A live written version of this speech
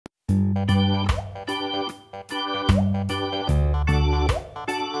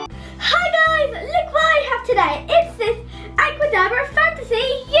today it's this Aquadabra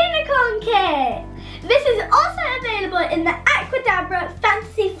Fantasy Unicorn Kit. This is also available in the Aquadabra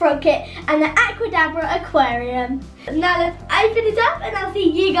Fantasy Frog Kit and the Aquadabra Aquarium. Now let's open it up and I'll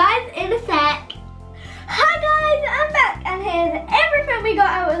see you guys in a sec. Hi guys, I'm back and here's everything we got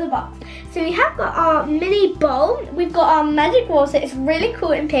out of the box. So we have got our mini bowl, we've got our magic water, it's really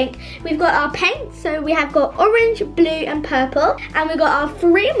cool in pink. We've got our paint, so we have got orange, blue and purple. And we've got our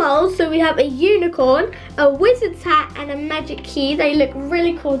 3 molds, so we have a unicorn, a wizard's hat and a magic key. They look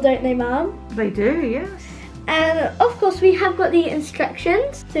really cool, don't they, Mum? They do, yes. And of course we have got the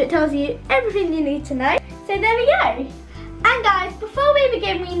instructions, so it tells you everything you need to know. So there we go. And guys, before we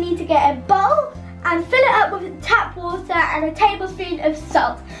begin, we need to get a bowl and fill it up with tap water and a tablespoon of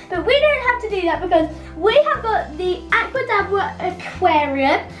salt. But we don't have to do that because we have got the Aquadabra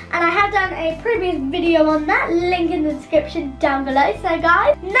Aquarium and I have done a previous video on that, link in the description down below. So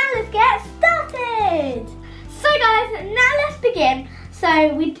guys, now let's get started. So guys, now let's begin. So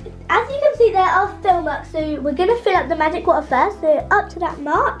as you can see there, our fill mark. So we're gonna fill up the magic water first, so up to that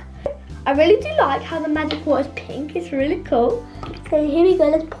mark. I really do like how the magic water is pink, it's really cool. So here we go,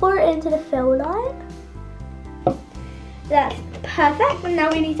 let's pour it into the fill line. That's perfect, and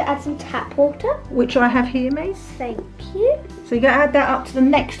now we need to add some tap water. Which I have here, Mace. Thank you. So you got to add that up to the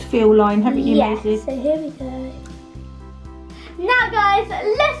next fill line, haven't you, Yes, Maisie? so here we go. Now guys,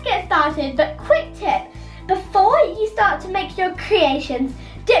 let's get started, but quick tip. Before you start to make your creations,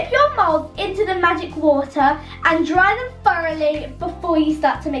 dip your molds into the magic water and dry them thoroughly before you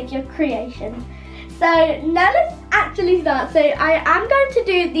start to make your creations. So now let's actually start. So I am going to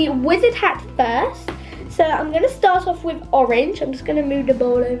do the wizard hat first. So I'm going to start off with orange. I'm just going to move the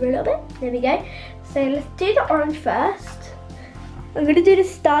bowl over a little bit. There we go. So let's do the orange first. I'm going to do the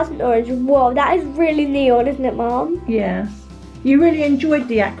stars in orange. Whoa, that is really neon, isn't it, Mom? Yes. You really enjoyed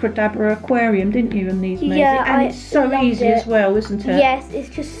the Aquadabra Aquarium, didn't you, on these, Maisie? Yeah, and it's so easy as well, isn't it? Yes, it's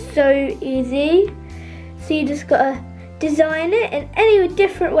just so easy. So you just got to design it in any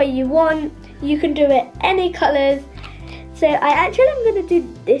different way you want. You can do it any colours. So I actually am going to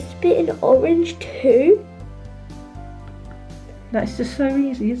do this bit in orange too. That's just so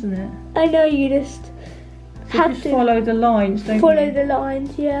easy, isn't it? I know, you just have to follow the lines, don't you? Follow the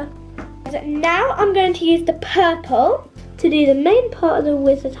lines, yeah. So now I'm going to use the purple to do the main part of the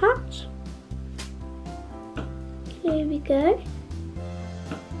wizard hat. Here we go.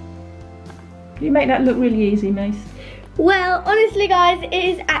 You make that look really easy, Mace. Well, honestly guys, it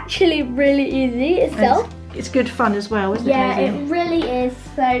is actually really easy itself. It's good fun as well, isn't it, Yeah, Maisie? it really is.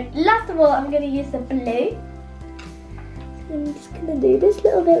 So last of all, I'm going to use the blue. So I'm just going to do this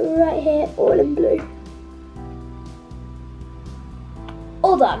little bit right here, all in blue.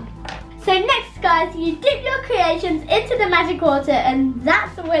 All done. So next guys, you dip your creations into the magic water and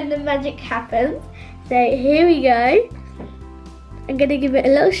that's when the magic happens. So here we go. I'm going to give it a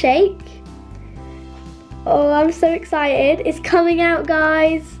little shake. Oh, I'm so excited. It's coming out,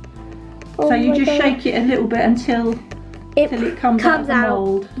 guys. Oh, so you just shake it a little bit until it comes out of the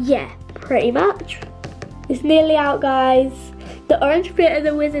mould. Yeah, pretty much. It's nearly out, guys. The orange bit of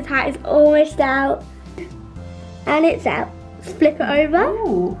the wizard hat is almost out. And it's out. Let's flip it over.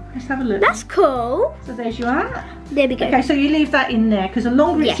 Oh, let's have a look. That's cool. So there's your hat. There we go. Okay, so you leave that in there because the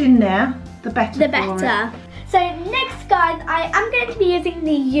longer it's in there, the better. The better. So next, guys, I am going to be using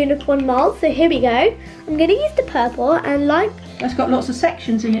the unicorn mold. So here we go. I'm going to use the purple and That's got lots of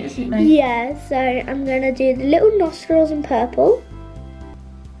sections in it, isn't it, mate? Yeah. So I'm going to do the little nostrils in purple,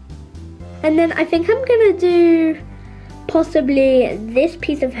 and then I think I'm going to do possibly this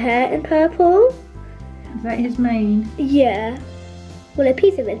piece of hair in purple. Is that his mane? Yeah. Well, a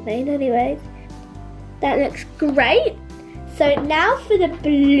piece of his mane, anyways. That looks great. So now for the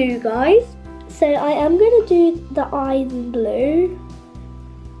blue, guys. So I am going to do the eyes in blue.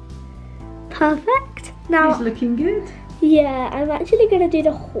 Perfect. Now, he's looking good. Yeah, I'm actually going to do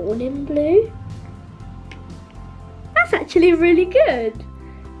the horn in blue. That's actually really good.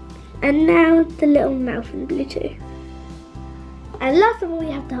 And now the little mouth in blue too. And last of all, we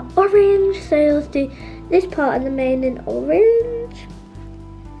have the orange. So let's do this part of the mane in orange.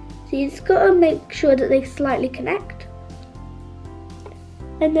 So you just got to make sure that they slightly connect.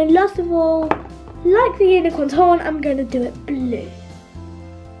 And then last of all, like the unicorn's horn, I'm going to do it blue.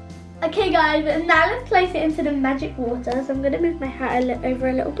 Okay guys, now let's place it into the magic water. So I'm going to move my hat over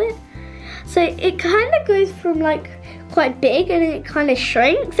a little bit. So it kind of goes from like quite big and it kind of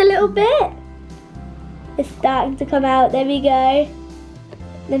shrinks a little bit. It's starting to come out, there we go.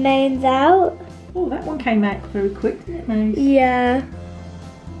 The mane's out. Oh, that one came out very quick, didn't it, Maze? Yeah.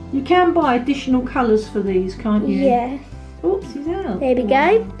 You can buy additional colours for these, can't you? Yes. Oops, he's out. There we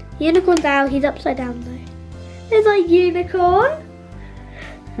go. Unicorn's out, he's upside down though. There's our unicorn.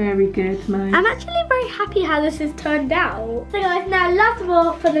 Very good, mate. I'm actually very happy how this has turned out. So guys, now last of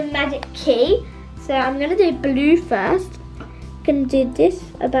all for the magic key. So I'm going to do blue first. I'm going to do this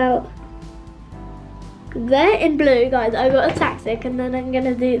about there in blue, guys. I've got a tactic, and then I'm going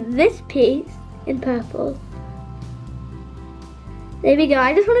to do this piece in purple. There we go.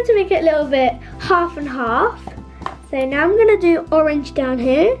 I just wanted to make it a little bit half and half. So now I'm going to do orange down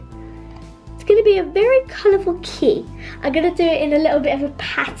here. It's going to be a very colourful key. I'm going to do it in a little bit of a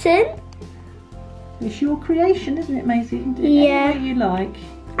pattern. It's your creation, isn't it, Maisie? You can do it any way you like.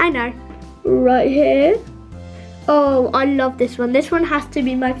 I know. Right here. Oh, I love this one. This one has to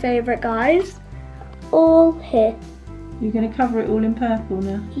be my favourite, guys. All here. You're going to cover it all in purple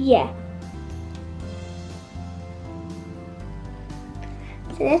now? Yeah.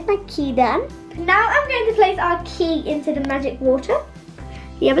 So there's my key done. Now I'm going to place our key into the magic water.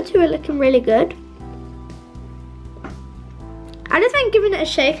 The other two are looking really good. I just think giving it a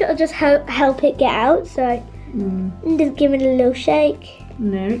shake, it'll just help it get out. So I'm just giving it a little shake.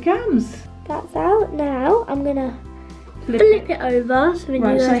 And there it comes. That's out. Now I'm going to flip it over. So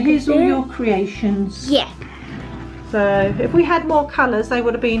here's all your creations. Yeah. So if we had more colours, they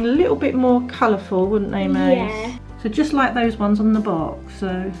would have been a little bit more colourful, wouldn't they, Maze? Yeah. So just like those ones on the box.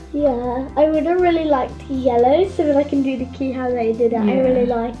 So yeah, I would have really liked yellow so that I can do the key how they did it. Yeah. I really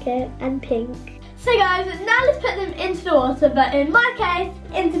like it. And pink. So guys, now let's put them into the water, but in my case,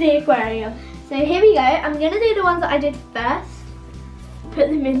 into the aquarium. So here we go. I'm going to do the ones that I did first. Put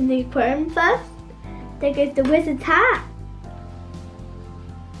them in the aquarium first. There goes the wizard's hat.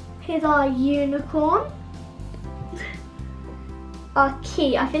 Here's our unicorn. Our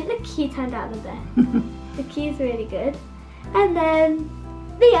key. I think the key turned out the best. The key is really good. And then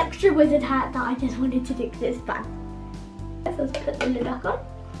the extra wizard hat that I just wanted to do because it's fun. So let's put the lid back on.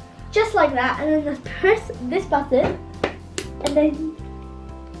 Just like that. And then let's press this button. And then...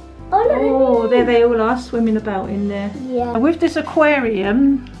 Oh, there they all are swimming about in there. Yeah. And with this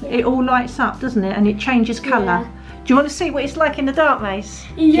aquarium, it all lights up, doesn't it? And it changes colour. Yeah. Do you want to see what it's like in the dark, Mace?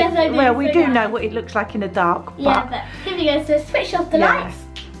 Yes, I do. Well, we do know what it looks like in the dark. Yeah, but here we go. So switch off the lights.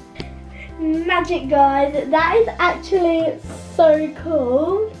 Magic, guys. That is actually so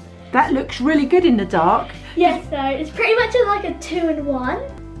cool. That looks really good in the dark. Yes, so it's pretty much like a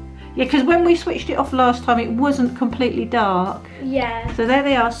 2-in-1. Yeah, because when we switched it off last time, it wasn't completely dark. Yeah. So there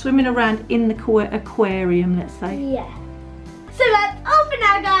they are, swimming around in the aquarium, let's say. Yeah. So that's all for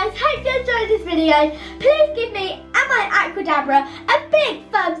now, guys. Hope you enjoyed this video. Please give me and my Aquadabra a big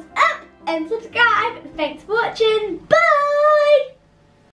thumbs up and subscribe. Thanks for watching. Bye!